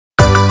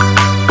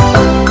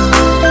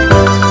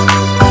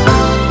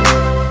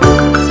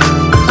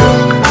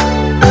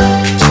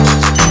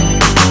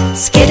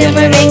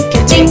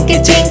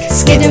Dink-a-dink,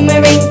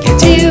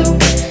 skidamarink-a-doo.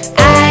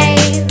 I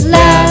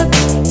love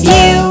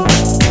you.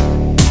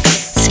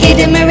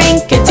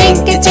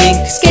 Skidamarink-a-dink-a-dink,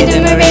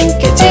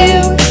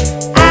 skidamarink-a-doo.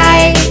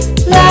 I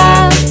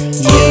love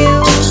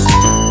you.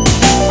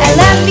 I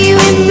love you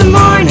in the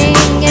morning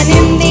and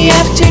in the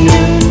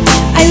afternoon.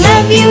 I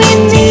love you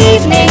in the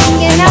evening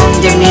and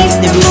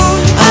underneath the moon.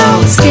 Oh,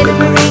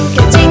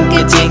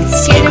 skidamarink-a-dink-a-dink,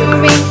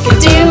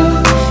 skidamarink-a-doo.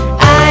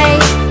 I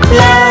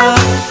love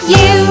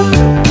you.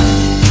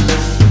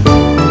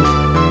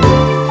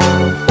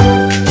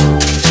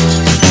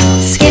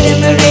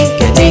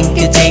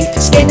 Skidamarink-a-dink-a-dink,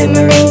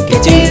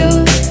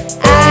 skidamarink-a-doo.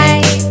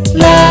 I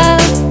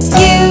love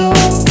you.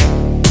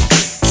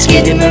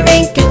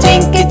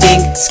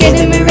 Skidamarink-a-dink-a-dink,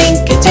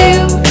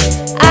 skidamarink-a-doo.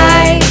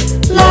 I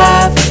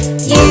love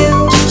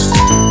you.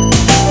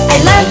 I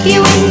love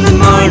you in the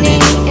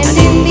morning and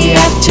in the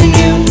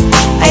afternoon.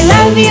 I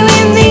love you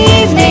in the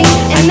evening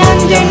and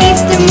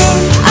underneath the moon.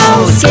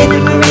 Oh,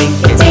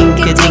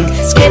 skidamarink-a-dink-a-dink,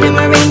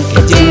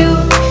 skidamarink-a-doo.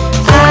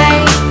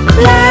 I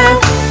love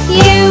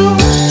you.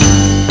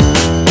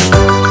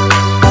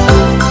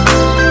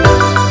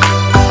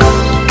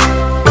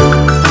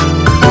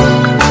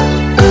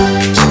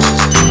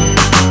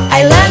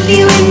 I love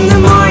you in the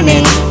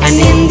morning and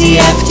in the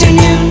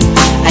afternoon.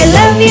 I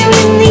love you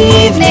in the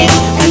evening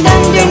and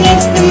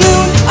underneath the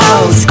moon.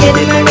 Oh,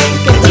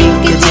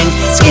 skidamarink-a-dink-a-dink,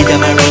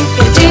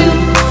 skidamarink-a-doo.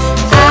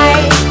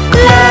 I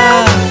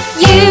love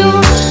you.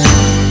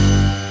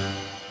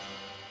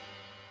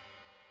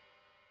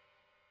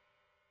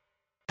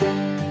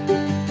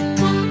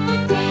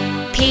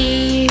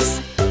 Peas,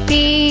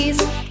 peas,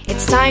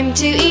 it's time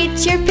to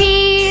eat your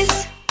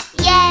peas.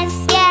 Yes,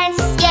 yes,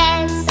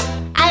 yes,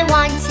 I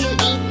want to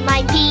eat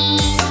my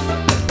peas.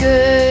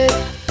 Good,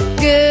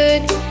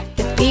 good,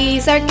 the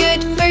peas are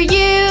good for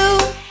you.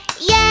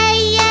 Yay,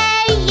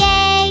 yay,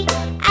 yay,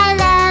 I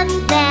love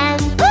them.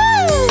 Woo!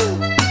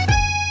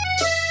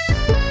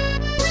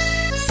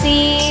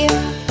 See,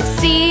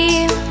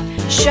 see,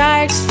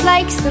 sharks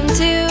likes them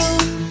too.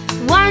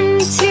 1,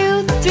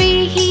 2,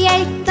 3, he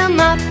ate them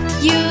up,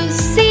 you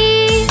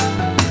see.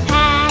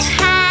 Ha,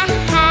 ha,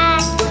 ha,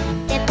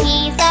 the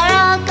peas are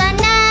all gone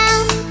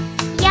now.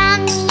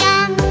 Yum,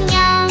 yum,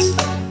 yum,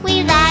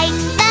 we like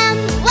them.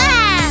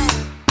 Wow!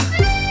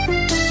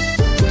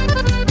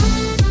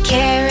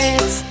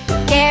 Carrots,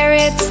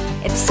 carrots,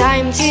 it's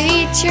time to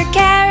eat your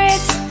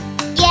carrots.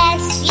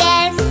 Yes,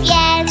 yes,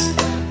 yes,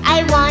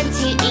 I want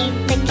to eat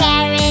the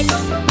carrots.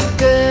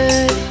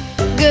 Good,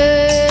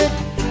 good,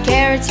 the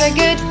carrots are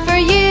good for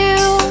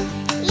you.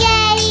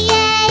 Yay,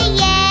 yay,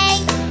 yay,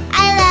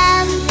 I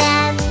love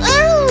them.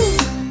 Ooh!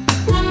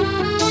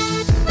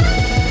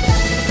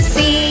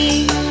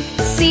 See,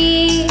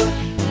 see,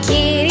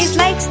 kitties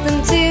likes them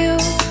too.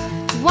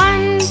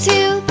 1,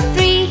 2,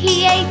 3,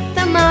 he ate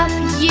them up,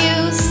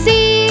 you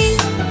see.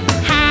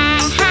 Ha,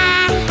 ha,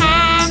 ha,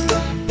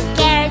 the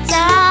carrots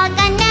are all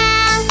gone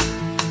now.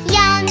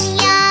 Yum,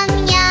 yum,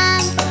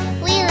 yum,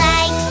 we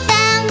like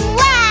them.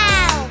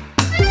 Wow!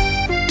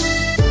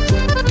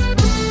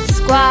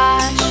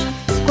 Squash,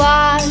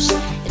 squash,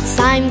 it's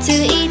time to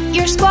eat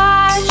your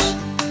squash.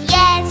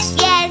 Yes,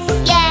 yes,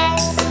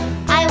 yes,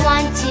 I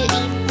want to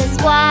eat the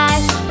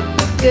squash.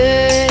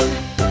 Good,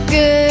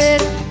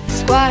 good,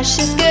 squash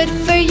is good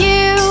for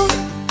you.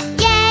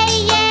 Yay,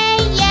 yay,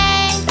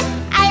 yay,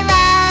 I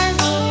love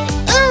it.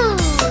 Ooh!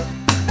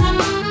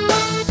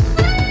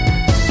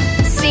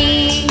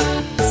 See,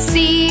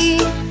 see,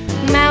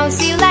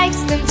 Mousy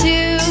likes them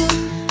too.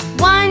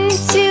 1,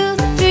 2,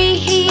 3,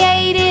 he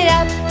ate it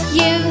up,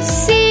 you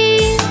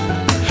see.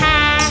 Ha,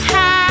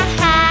 ha,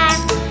 ha,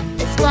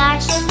 the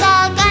squash is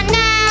all gone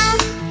now.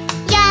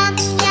 Yum,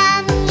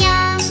 yum,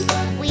 yum,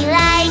 we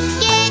like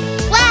it.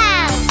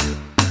 Wow!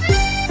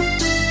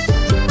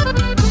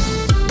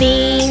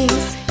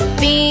 Beans,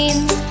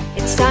 beans,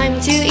 it's time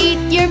to eat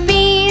your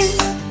beans.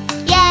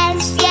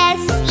 Yes, yes,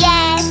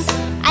 yes,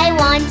 I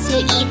want to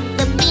eat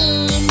the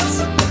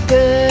beans.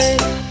 Good,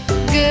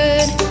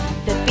 good,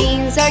 the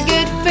beans are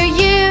good for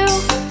you.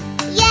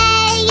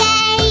 Yay,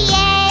 yay,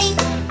 yay,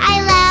 I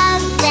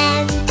love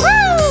them.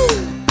 Woo!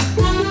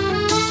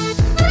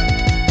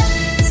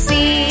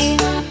 See,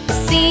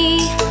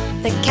 see,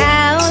 the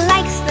cow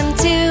likes them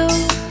too.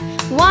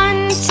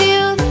 1,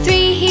 2,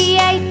 3, he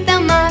ate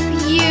them up,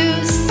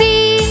 you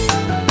see.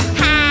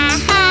 Ha,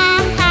 ha,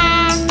 ha,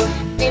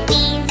 the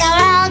beans are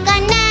all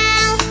gone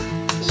now.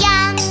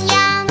 Yum,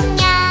 yum,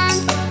 yum,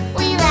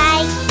 we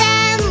like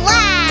them.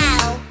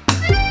 Wow!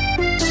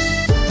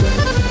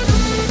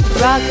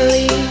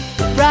 Broccoli,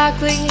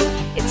 broccoli,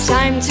 it's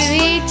time to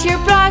eat your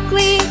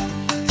broccoli.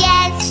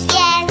 Yes,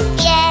 yes,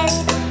 yes,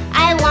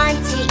 I want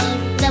to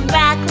eat the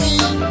broccoli.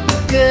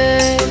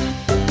 Good,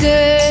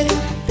 good,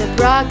 the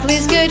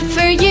broccoli's good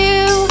for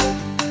you.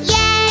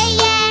 Yay,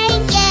 yay,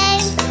 yay,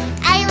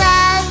 I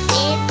love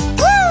it.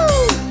 Woo!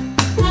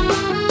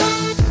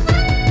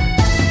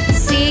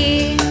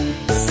 See,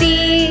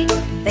 see,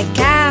 the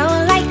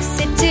cow likes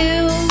it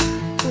too.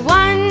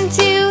 1,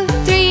 2,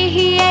 3,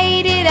 he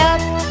ate it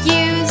up,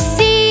 you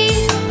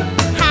see.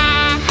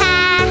 Ha, ha,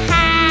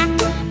 ha,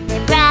 the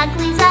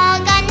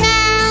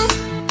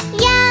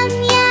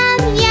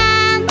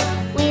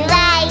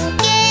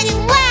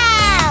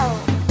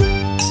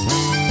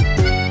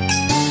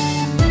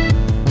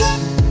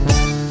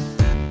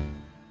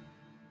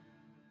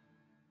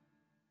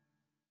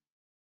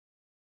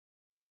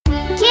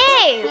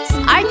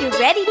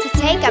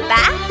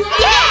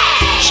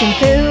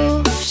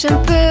Shampoo,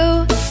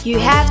 shampoo, you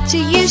have to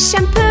use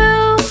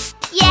shampoo.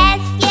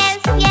 Yes, yes,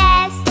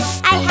 yes,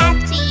 I have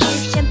to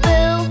use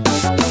shampoo.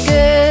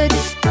 Good,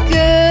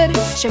 good,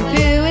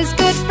 shampoo is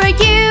good for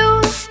you.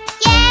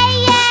 Yay,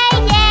 yay,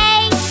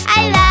 yay, I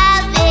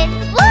love it,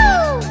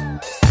 woo!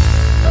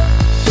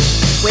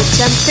 With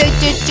shampoo,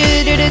 do do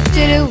do do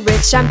do do.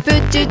 With shampoo,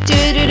 do do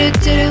do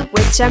do do.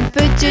 With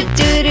shampoo, do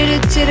do do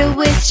do do.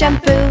 With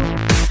shampoo.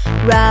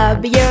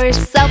 Rub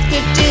yourself, do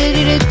do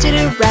do do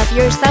do. Rub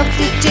yourself,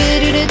 do do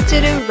do do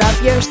do. Rub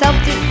yourself,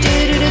 do do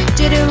do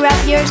do do.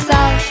 Rub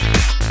yourself.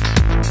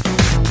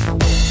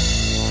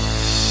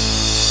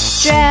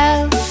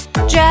 Gel,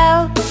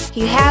 gel,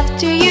 you have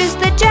to use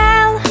the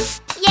gel.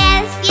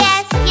 Yes,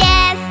 yes,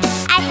 yes,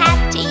 I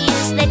have to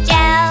use the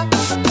gel.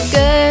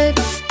 Good,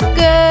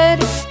 good,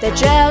 the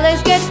gel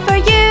is good for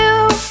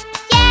you.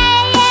 Yay,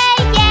 yay,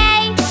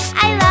 yay,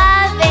 I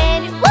love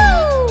it,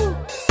 woo!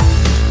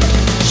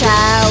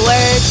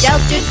 Shower gel,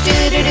 do do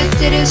do do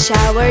do do.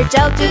 Shower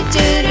gel, do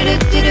do do do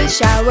do do.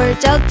 Shower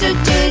gel, do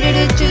do do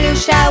do do do.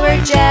 Shower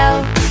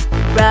gel.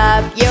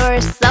 Rub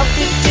yourself,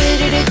 do do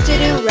do do do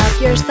do. Rub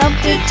yourself,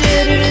 do do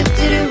do do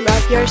do do.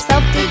 Rub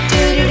yourself, do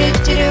do do do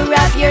do do.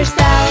 Rub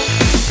yourself.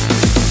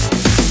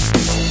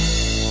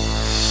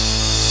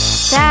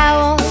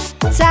 Towel,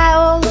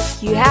 towel,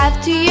 you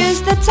have to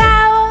use the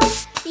towel.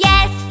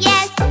 Yes,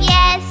 yes,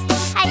 yes,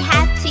 I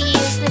have to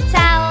use the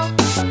towel.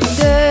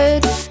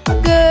 Good,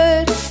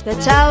 good, the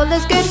towel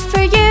is good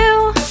for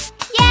you.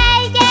 Yay,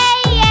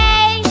 yay,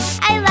 yay,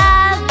 I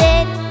love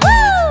it,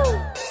 woo!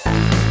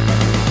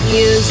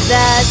 Use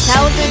the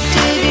towel, do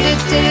do do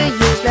do do.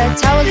 Use the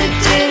towel, do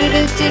do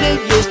do do do.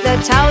 Use the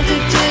towel, do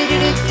do do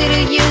do do.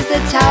 Use the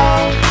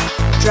towel.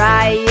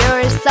 Dry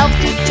yourself,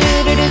 do do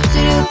do do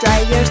do. Dry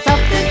yourself,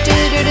 do do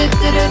do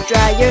do do.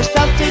 Dry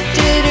yourself, do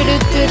do do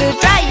do do.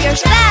 Dry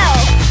yourself.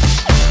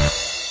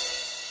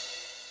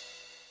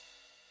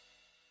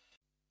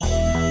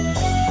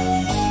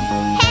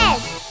 Head,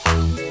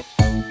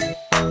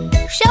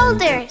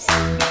 shoulders,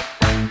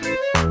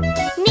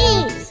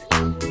 knees,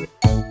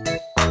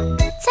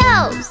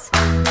 toes,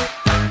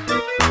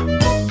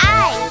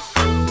 eyes,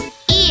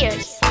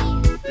 ears,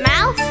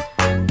 mouth,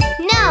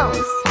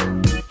 nose,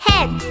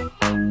 head,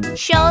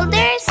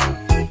 shoulders,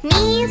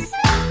 knees,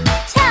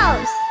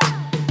 toes.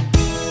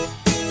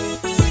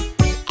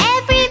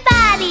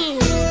 Everybody!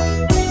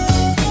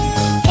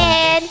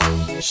 Head,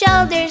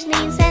 shoulders,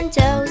 knees and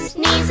toes,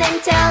 knees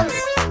and toes.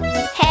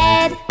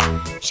 Head,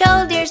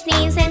 shoulders,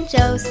 knees and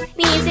toes,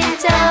 knees and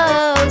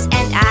toes.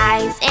 And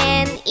eyes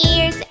and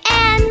ears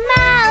and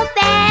mouth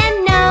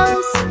and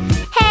nose.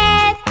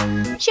 Head,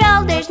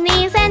 shoulders,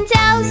 knees and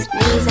toes,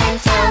 knees and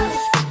toes.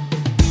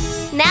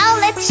 Now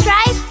let's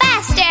try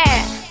faster.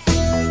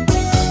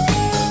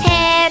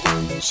 Head,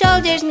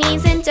 shoulders,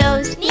 knees and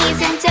toes,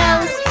 knees and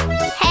toes.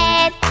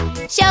 Head,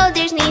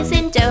 shoulders, knees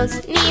and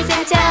toes, knees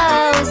and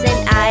toes.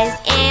 And eyes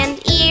and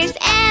ears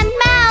and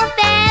mouth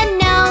and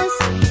nose.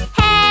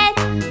 Head,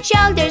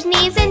 shoulders,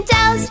 knees and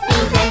toes,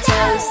 knees and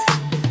toes.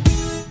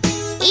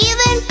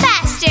 Even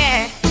faster.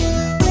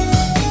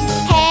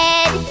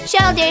 Head,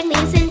 shoulders,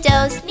 knees and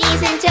toes,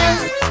 knees and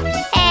toes.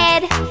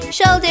 Head,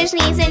 shoulders,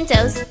 knees and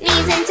toes,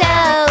 knees and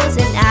toes.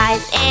 And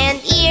eyes and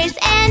ears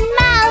and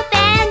mouth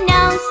and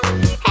nose.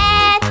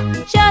 Head,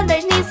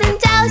 shoulders, knees and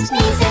toes,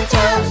 knees and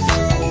toes.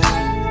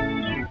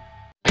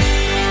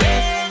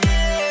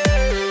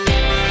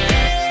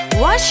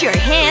 Wash your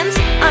hands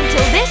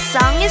until this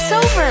song is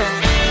over.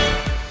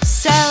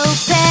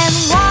 Soap and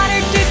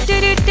water, do do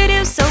do do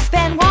do. Soap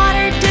and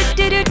water, do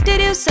do do do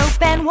do.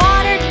 Soap and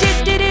water, do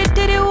do do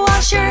do do.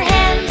 Wash your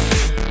hands.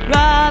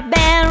 Rub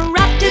and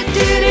rub, do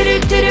do do do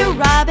do do.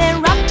 Rub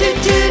and rub, do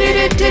do do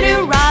do do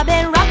do. Rub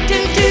and rub, do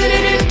do do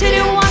do do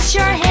do. Wash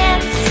your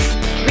hands.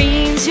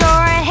 Rinse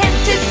your head,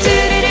 do do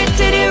do do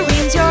do do.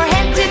 Rinse your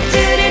head, do do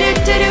do do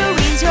do do.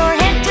 Rinse your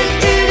head, do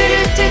do do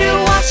do do do.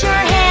 Wash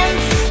your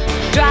hands.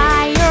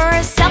 Dry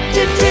yourself,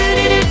 do do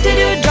do do do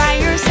do. Dry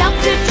yourself,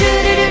 do do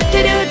do do do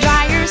do.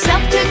 Dry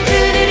yourself, do do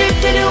do do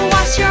do do.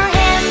 Wash your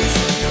hands.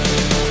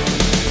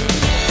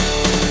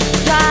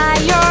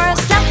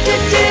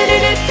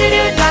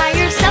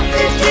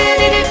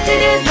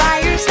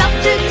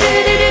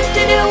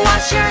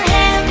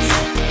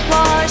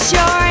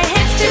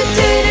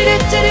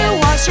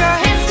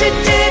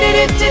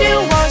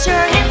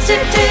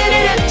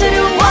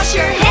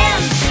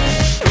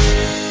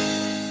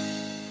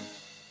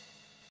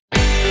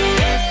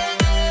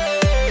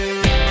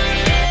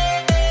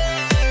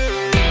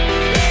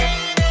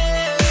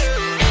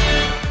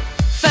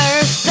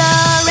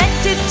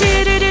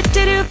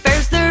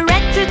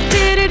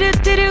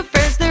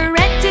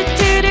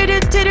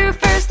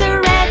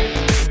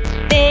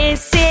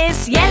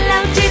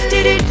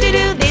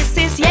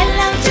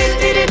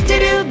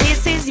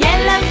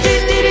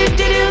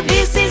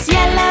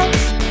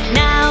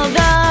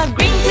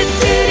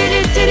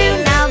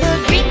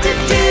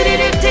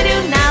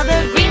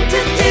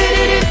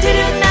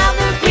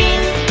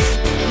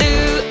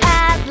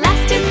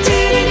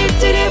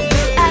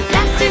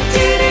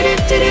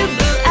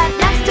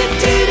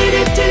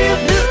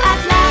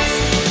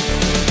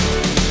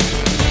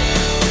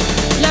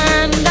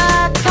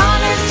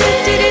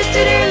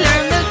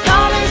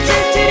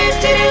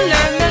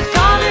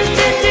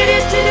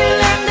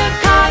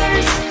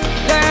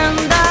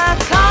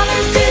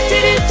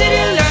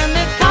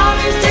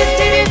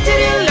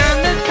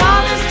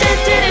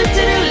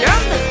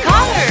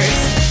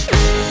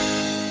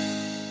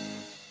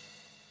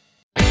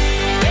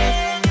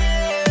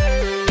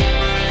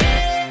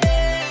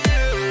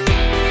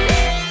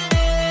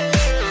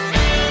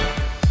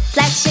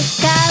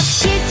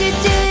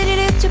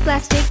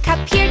 plastic cup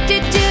here, do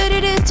do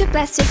do do. Two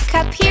plastic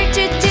cup here,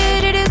 do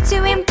do do do.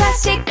 Two in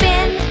plastic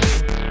bin.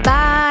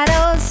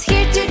 Bottles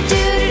here, do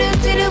do do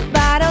do do.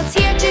 Bottles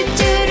here, do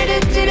do do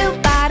do do.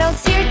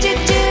 Bottles here, do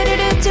do do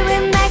do. Two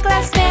in my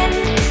glass bin.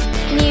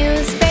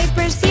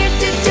 Newspapers here,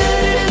 do do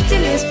do do.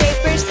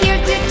 Newspapers here,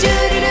 do do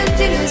do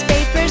do.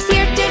 Newspapers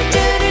here, do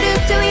do do do.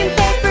 Two in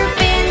paper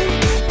bin.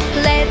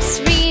 Let's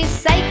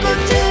recycle,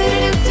 do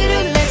do do do.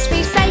 Let's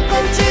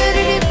recycle, do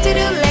do do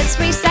do. Let's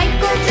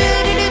recycle, do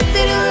do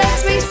do do.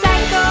 Let's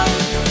recycle.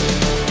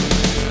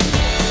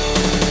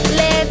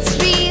 Let's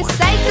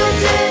recycle,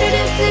 do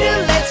do do do.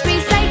 Let's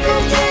recycle,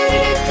 do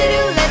do do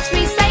do. Let's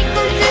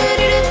recycle, do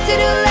do do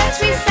do. Let's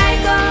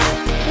recycle.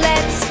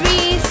 Let's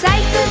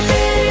recycle, do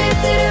do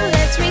do do.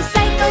 Let's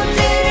recycle,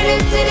 do do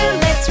do do.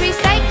 Let's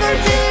recycle,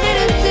 do do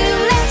do do.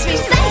 Let's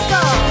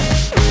recycle.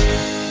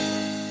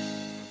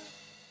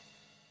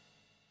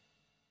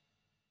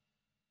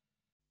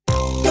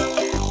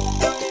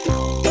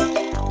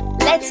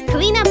 Let's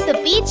clean up the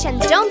beach and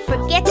don't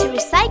forget to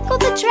recycle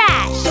the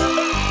trash.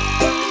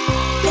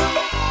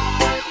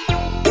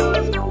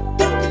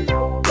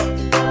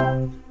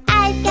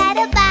 I've got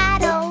a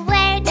bottle,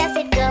 where does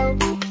it go?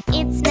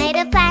 It's made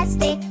of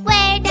plastic,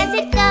 where does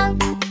it go?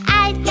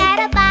 I've got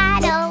a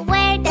bottle,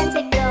 where does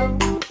it go?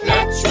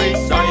 Let's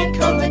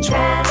recycle the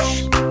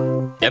trash.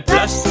 The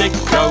plastic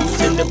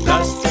goes in the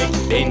plastic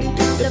bin.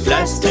 The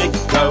plastic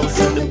goes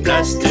in the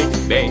plastic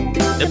bin.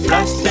 The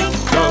plastic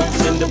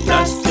goes in the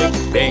plastic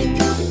bin.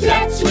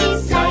 Let's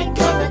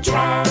recycle the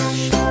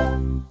trash.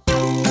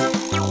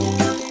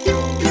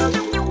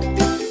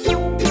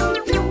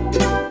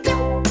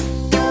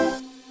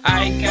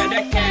 I got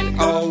a can,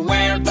 oh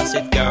where does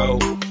it go?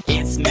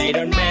 It's made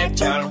of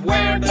metal,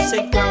 where does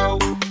it go?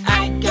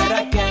 I got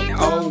a can,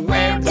 oh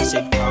where does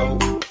it go?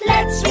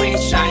 Let's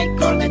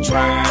recycle the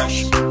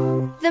trash.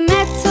 The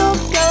metal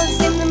goes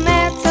in the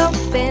metal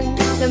bin.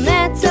 The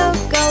metal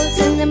goes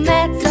in the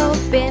metal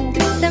bin.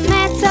 The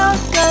metal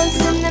goes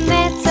in the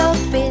metal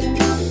bin.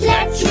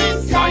 Let's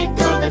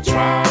recycle the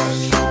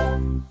trash.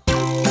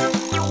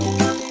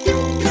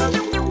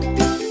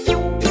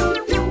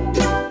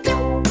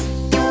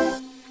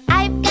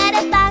 I've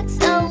got a box,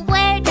 oh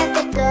where does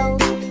it go?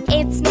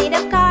 It's made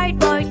of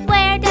cardboard,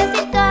 where does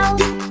it go?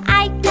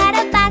 I've got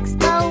a box,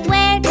 oh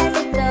where does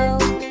it go?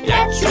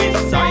 Let's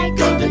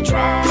recycle the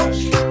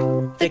trash.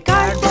 The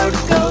cardboard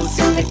goes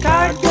in the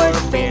cardboard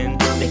bin.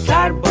 The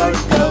cardboard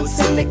goes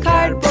in the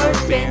cardboard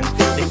bin.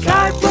 The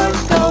cardboard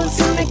goes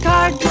in the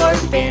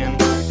cardboard bin.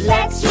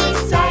 Let's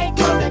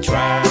recycle the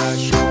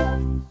trash.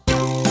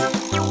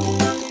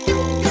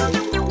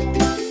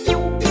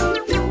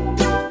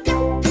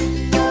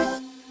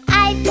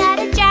 I've got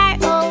a jar,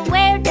 oh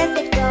where does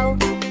it go?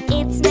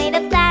 It's made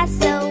of glass,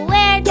 so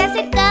where does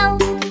it go?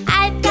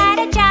 I've got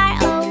a jar,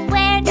 oh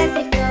where does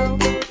it go?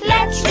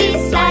 Let's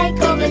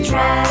recycle the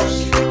trash.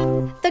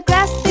 The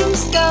glass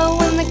things go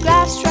in the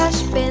glass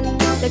trash bin.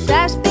 The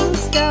glass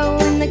things go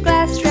in the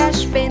glass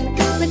trash bin.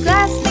 The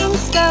glass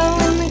things go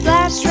in the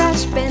glass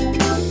trash bin.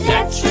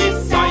 Let's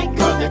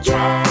recycle the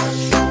trash.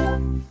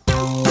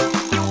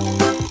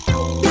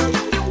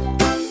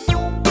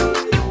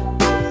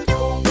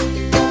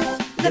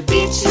 The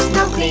beach is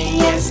now clean,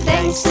 yes,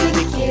 thanks to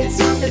the kids.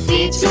 The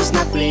beach is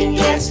now clean,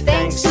 yes,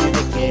 thanks to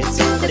the kids.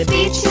 The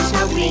beach is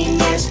now clean,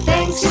 yes,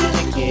 thanks to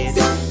the kids.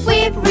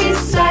 We've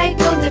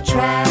recycled the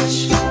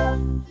trash.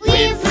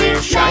 We've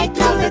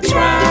recycled the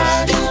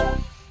trash.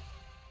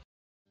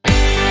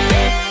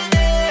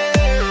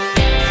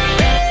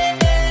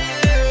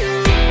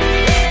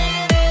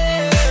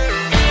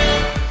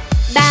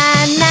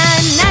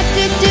 Banana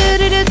do do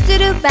do do do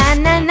do.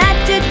 Banana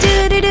do do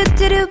do do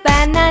do do.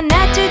 Banana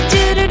do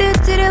do do do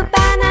do do.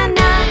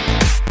 Banana.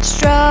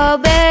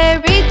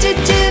 Strawberry do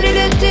do do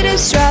do do do.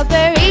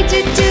 Strawberry do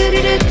do do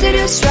do do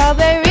do.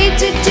 Strawberry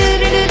do do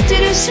do do do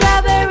do.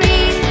 Strawberry.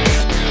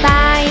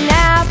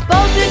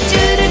 Pineapple do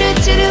do do do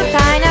do do.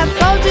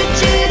 Pineapple do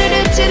do do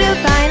do do do.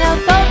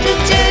 Pineapple do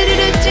do do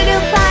do do do.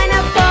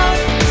 Pineapple.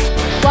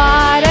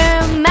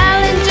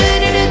 Watermelon do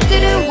do do do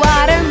do.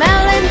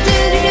 Watermelon do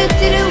do do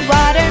do do.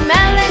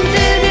 Watermelon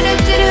do do do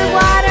do do.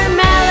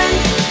 Watermelon.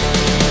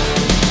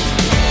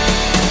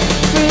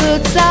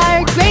 Fruits are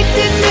great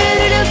do do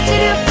do do do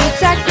do.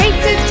 Fruits are great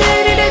do do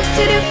do do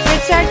do do.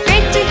 Fruits are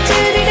great do do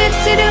do do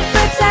do do.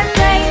 Fruits are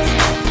great.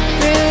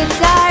 Fruits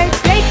are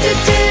great do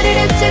do do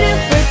do do do.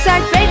 Fruits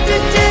are great do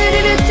do do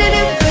do do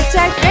do. Fruits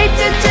are great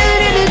do do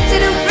do do do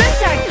do.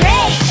 Fruits are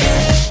great.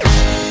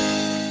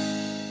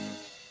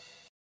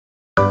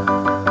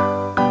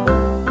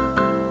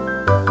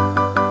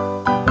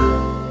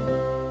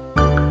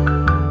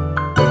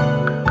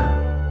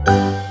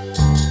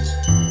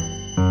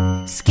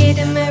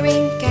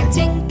 Skidamarink, a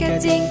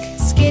dink,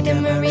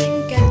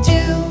 skidamarink, a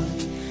do.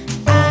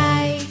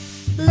 I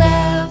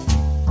love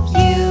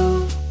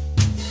you.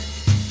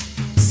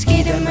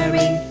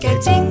 Skidamarink, a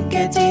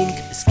dink,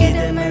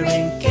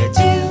 skidamarink, a